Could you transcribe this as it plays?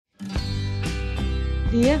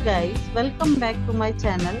Dear guys, welcome back to my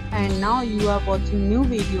channel and now you are watching new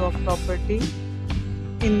video of property.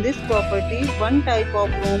 In this property, one type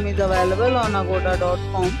of room is available on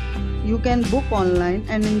agoda.com. You can book online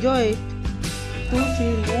and enjoy it. To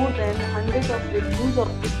see more than hundreds of reviews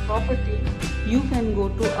of this property, you can go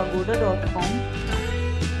to agoda.com.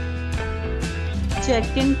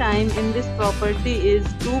 Check-in time in this property is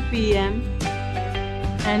 2 p.m.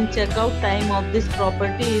 and checkout time of this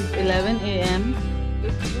property is 11 a.m.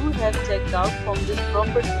 If you have checked out from this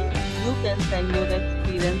property, you can send your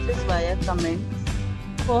experiences via comments.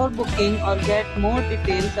 For booking or get more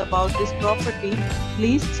details about this property,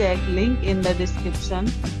 please check link in the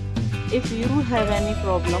description. If you have any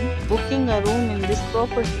problem booking a room in this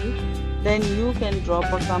property, then you can drop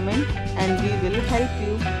a comment and we will help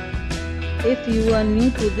you. If you are new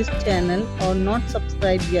to this channel or not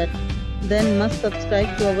subscribed yet, then must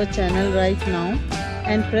subscribe to our channel right now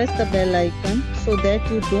and press the bell icon so that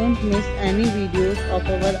you don't miss any videos of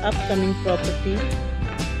our upcoming property.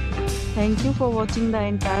 Thank you for watching the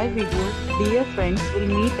entire video. Dear friends, we'll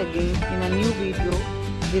meet again in a new video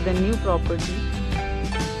with a new property.